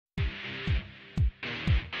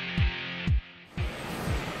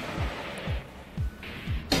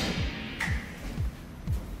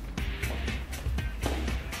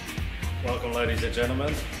Welcome ladies and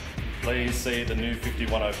gentlemen. Please see the new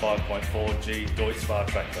 5105.4G Deutz Fahr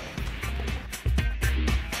tractor.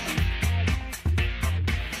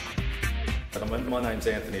 Gentlemen, my name's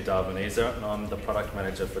Anthony Darvaniza and I'm the product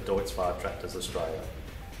manager for Deutz Fahr Tractors Australia.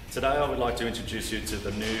 Today I would like to introduce you to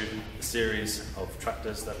the new series of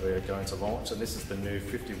tractors that we're going to launch, and this is the new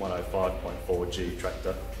 5105.4G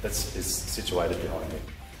tractor that is situated behind me.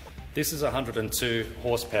 This is a 102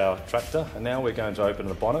 horsepower tractor, and now we're going to open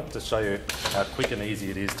the bonnet to show you how quick and easy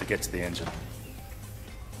it is to get to the engine.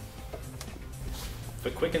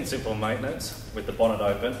 For quick and simple maintenance, with the bonnet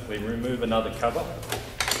open, we remove another cover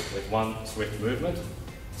with one swift movement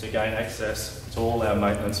to gain access to all our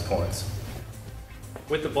maintenance points.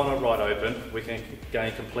 With the bonnet right open, we can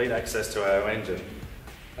gain complete access to our engine.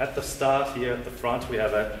 At the start here at the front, we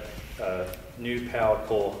have a new power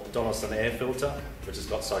core Donaldson air filter, which has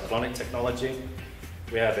got cyclonic technology.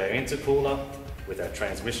 We have our intercooler with our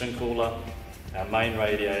transmission cooler, our main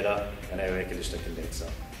radiator and our air conditioner condenser.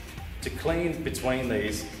 To clean between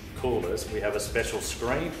these coolers, we have a special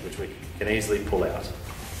screen which we can easily pull out.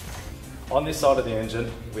 On this side of the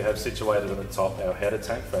engine, we have situated at the top our header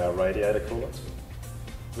tank for our radiator coolant.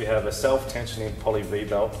 We have a self-tensioning poly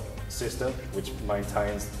V-belt system which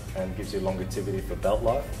maintains and gives you longevity for belt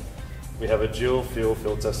life. We have a dual fuel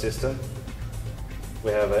filter system.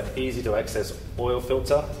 We have an easy to access oil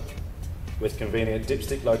filter with convenient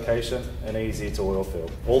dipstick location and easy to oil fill.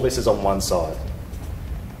 All this is on one side.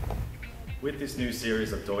 With this new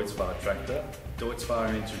series of Deutz Fahr tractor, Deutz Fahr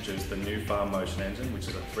introduced the new farm motion engine, which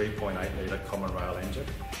is a 3.8 litre common rail engine.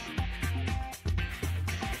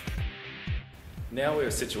 Now we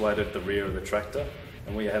are situated at the rear of the tractor,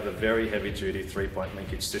 and we have a very heavy duty 3-point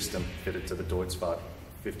linkage system fitted to the Deutz Fahr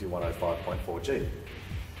 5105.4G.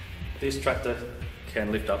 This tractor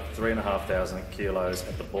can lift up 3,500 kilos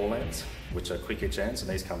at the ball ends, which are quick hitch ends, and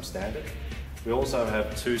these come standard. We also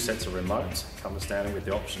have 2 sets of remotes, come standard with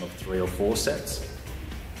the option of 3 or 4 sets.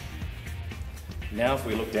 Now if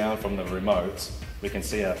we look down from the remotes, we can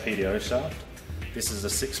see our PTO shaft. This is a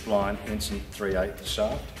 6-spline 1 3/8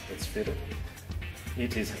 shaft that's fitted.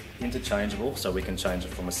 It is interchangeable, so we can change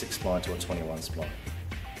it from a 6-spline to a 21-spline.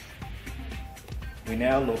 We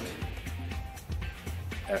now look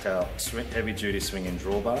at our heavy duty swinging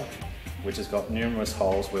drawbar, which has got numerous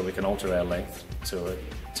holes where we can alter our length to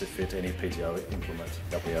fit any PTO implement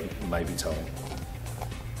that we may be towing.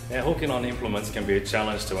 Now, hooking on implements can be a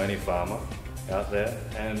challenge to any farmer out there,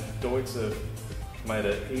 and Deutz have made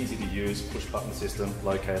an easy to use push button system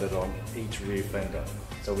located on each rear fender,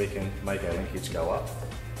 so we can make our linkage go up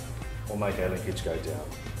or make our linkage go down.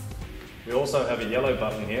 We also have a yellow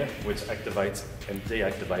button here which activates and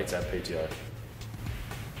deactivates our PTO.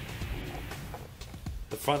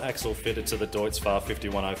 The front axle fitted to the Deutz Fahr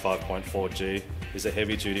 5105.4G is a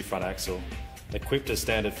heavy duty front axle. Equipped as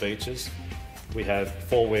standard features, we have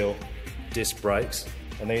 4-wheel disc brakes,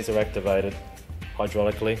 and these are activated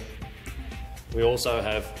hydraulically. We also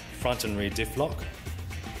have front and rear diff lock,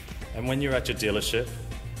 and when you're at your dealership,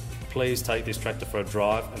 please take this tractor for a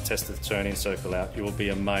drive and test the turning circle out. You will be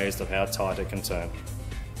amazed of how tight it can turn.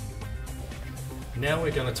 Now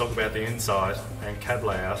we're going to talk about the inside and cab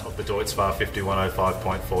layout of the Deutz Fahr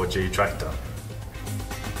 5105.4G tractor.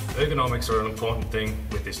 Ergonomics are an important thing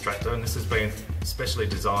with this tractor, and this has been specially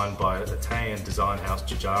designed by Italian design house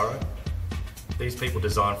Giugiaro. These people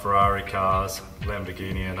design Ferrari cars,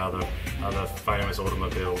 Lamborghini and other famous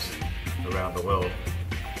automobiles around the world.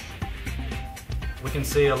 We can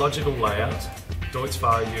see a logical layout. Deutz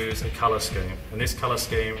Fahr use a colour scheme, and this colour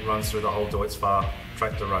scheme runs through the whole Deutz Fahr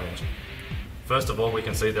tractor range. First of all, we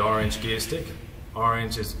can see the orange gear stick.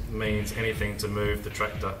 Orange means anything to move the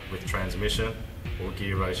tractor with transmission or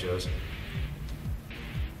gear ratios.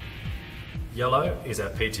 Yellow is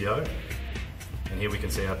our PTO, and here we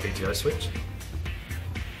can see our PTO switch.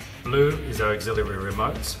 Blue is our auxiliary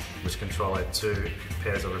remotes, which control our 2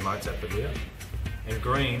 pairs of remotes at the rear. And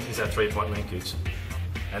green is our 3-point linkage,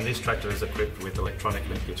 and this tractor is equipped with electronic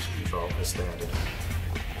linkage control as standard.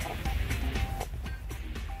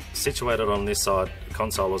 Situated on this side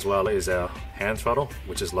console as well is our hand throttle,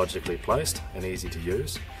 which is logically placed and easy to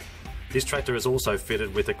use. This tractor is also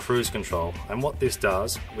fitted with a cruise control, and what this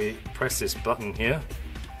does, we press this button here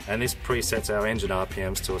and this presets our engine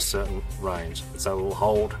RPMs to a certain range, so it will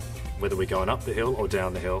hold whether we're going up the hill or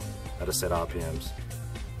down the hill at a set RPMs.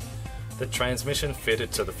 The transmission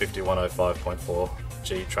fitted to the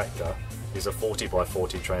 5105.4G tractor is a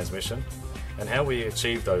 40x40 transmission, and how we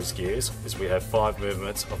achieve those gears is we have 5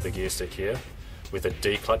 movements of the gear stick here with a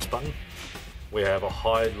D clutch button. We have a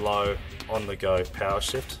high, low, on the go power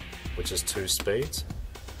shift, which is 2 speeds,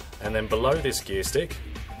 and then below this gear stick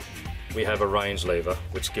we have a range lever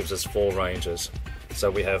which gives us 4 ranges. So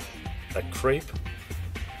we have a creep,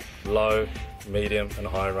 low, medium and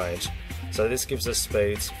high range. So this gives us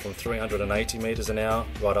speeds from 380 meters an hour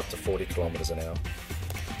right up to 40 kilometers an hour.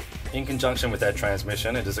 In conjunction with our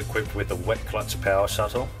transmission, it is equipped with a wet clutch power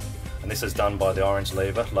shuttle, and this is done by the orange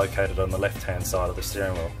lever located on the left hand side of the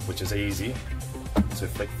steering wheel, which is easy to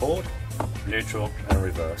flick forward, neutral and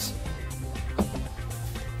reverse.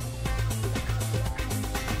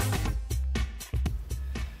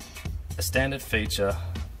 A standard feature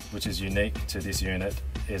which is unique to this unit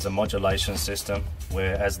is a modulation system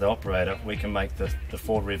where, as the operator, we can make the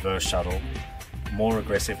forward reverse shuttle more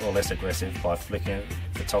aggressive or less aggressive by flicking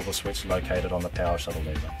the toggle switch located on the power shuttle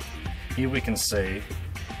lever. Here we can see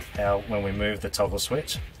how when we move the toggle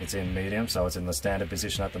switch, it's in medium, so it's in the standard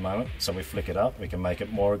position at the moment. So we flick it up, we can make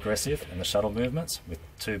it more aggressive in the shuttle movements with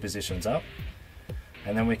 2 positions up,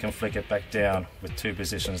 and then we can flick it back down with 2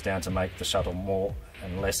 positions down to make the shuttle more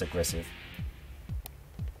and less aggressive.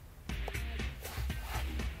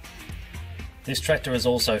 This tractor is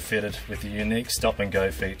also fitted with a unique stop and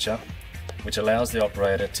go feature, which allows the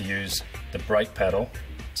operator to use the brake pedal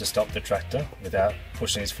to stop the tractor without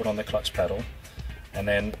pushing his foot on the clutch pedal, and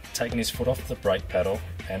then taking his foot off the brake pedal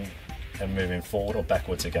and moving forward or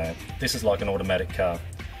backwards again. This is like an automatic car.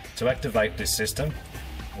 To activate this system,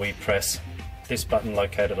 we press this button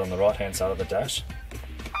located on the right hand side of the dash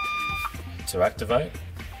to activate,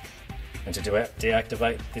 and to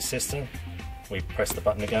deactivate this system, we press the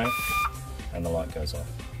button again and the light goes off.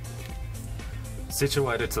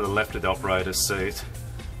 Situated to the left of the operator's seat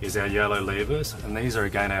is our yellow levers, and these are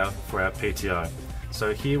again for our PTO.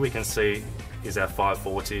 So here we can see is our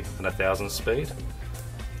 540 and 1000 speed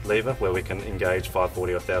lever, where we can engage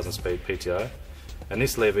 540 or 1000 speed PTO, and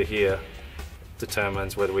this lever here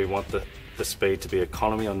determines whether we want the speed to be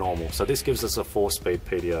economy or normal. So this gives us a 4-speed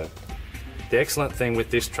PTO. The excellent thing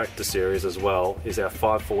with this tractor series as well is our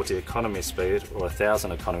 540 economy speed or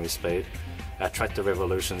 1000 economy speed. Our tractor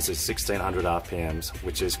revolutions is 1600 RPMs,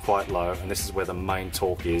 which is quite low, and this is where the main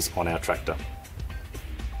torque is on our tractor.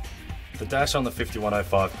 The dash on the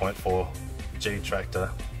 5105.4 G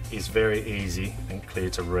tractor is very easy and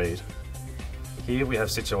clear to read. Here we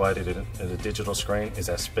have situated in a digital screen is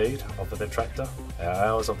our speed of the tractor, our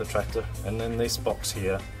hours of the tractor, and then this box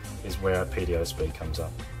here is where our PTO speed comes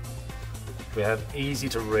up. We have easy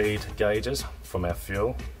to read gauges from our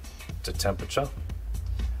fuel to temperature,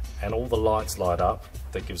 and all the lights light up.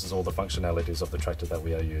 That gives us all the functionalities of the tractor that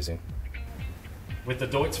we are using. With the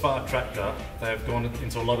Deutz Fahr tractor, they have gone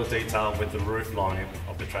into a lot of detail with the roof lining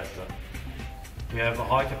of the tractor. We have a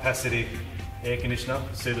high capacity air conditioner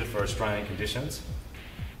suited for Australian conditions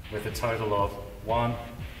with a total of 1,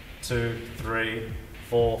 2, 3,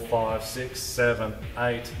 4, 5, 6, 7,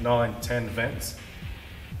 8, 9, 10 vents.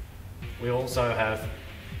 We also have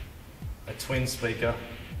a twin speaker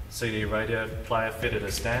CD radio player fitted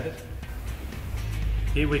as standard.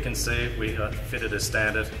 Here we can see we have fitted as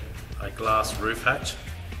standard a glass roof hatch,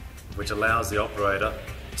 which allows the operator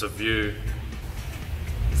to view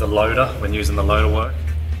the loader when using the loader work.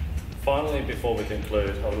 Finally, before we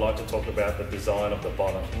conclude, I would like to talk about the design of the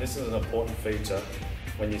bonnet, and this is an important feature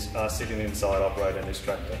when you are sitting inside operating this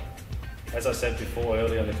tractor. As I said before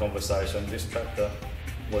earlier in the conversation, this tractor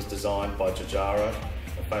was designed by Giugiaro,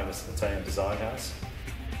 a famous Italian design house,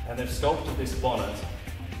 and they've sculpted this bonnet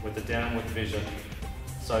with a downward vision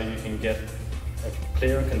so you can get a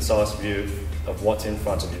clear and concise view of what's in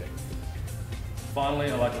front of you. Finally,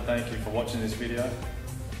 I'd like to thank you for watching this video.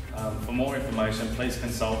 For more information, please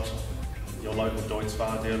consult your local Deutz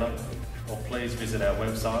Fahr dealer, or please visit our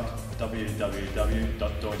website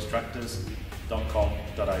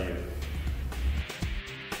www.deutztractors.com.au.